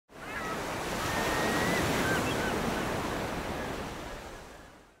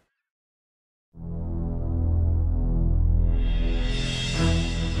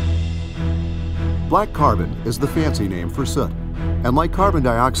Black carbon is the fancy name for soot, and like carbon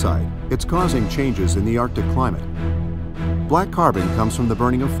dioxide, it's causing changes in the Arctic climate. Black carbon comes from the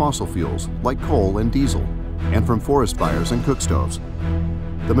burning of fossil fuels like coal and diesel, and from forest fires and cook stoves.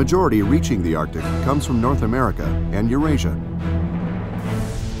 The majority reaching the Arctic comes from North America and Eurasia.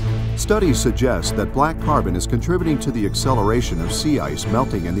 Studies suggest that black carbon is contributing to the acceleration of sea ice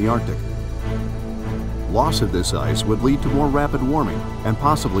melting in the Arctic. Loss of this ice would lead to more rapid warming and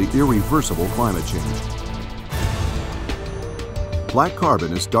possibly irreversible climate change. Black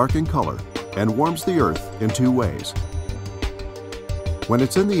carbon is dark in color and warms the Earth in two ways. When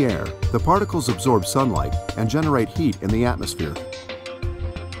it's in the air, the particles absorb sunlight and generate heat in the atmosphere.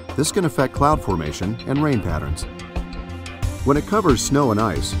 This can affect cloud formation and rain patterns. When it covers snow and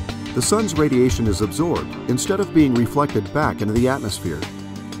ice, the sun's radiation is absorbed instead of being reflected back into the atmosphere.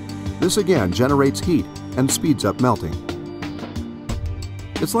 This again generates heat and speeds up melting.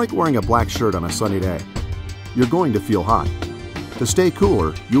 It's like wearing a black shirt on a sunny day. You're going to feel hot. To stay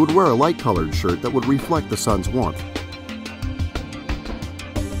cooler, you would wear a light-colored shirt that would reflect the sun's warmth.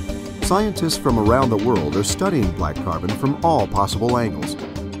 Scientists from around the world are studying black carbon from all possible angles.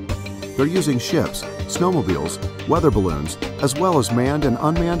 They're using ships, snowmobiles, weather balloons, as well as manned and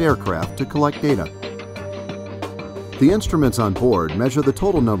unmanned aircraft to collect data. The instruments on board measure the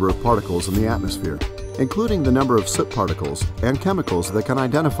total number of particles in the atmosphere, including the number of soot particles and chemicals that can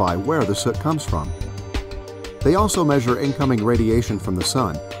identify where the soot comes from. They also measure incoming radiation from the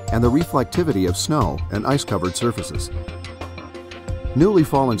sun and the reflectivity of snow and ice-covered surfaces. Newly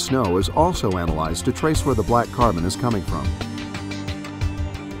fallen snow is also analyzed to trace where the black carbon is coming from.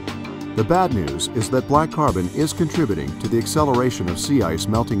 The bad news is that black carbon is contributing to the acceleration of sea ice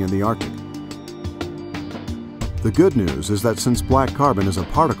melting in the Arctic. The good news is that since black carbon is a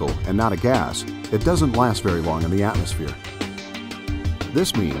particle and not a gas, it doesn't last very long in the atmosphere.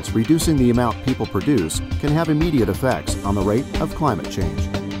 This means reducing the amount people produce can have immediate effects on the rate of climate change.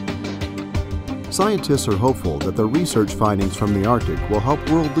 Scientists are hopeful that the research findings from the Arctic will help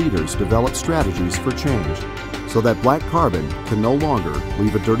world leaders develop strategies for change so that black carbon can no longer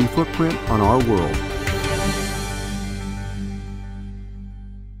leave a dirty footprint on our world.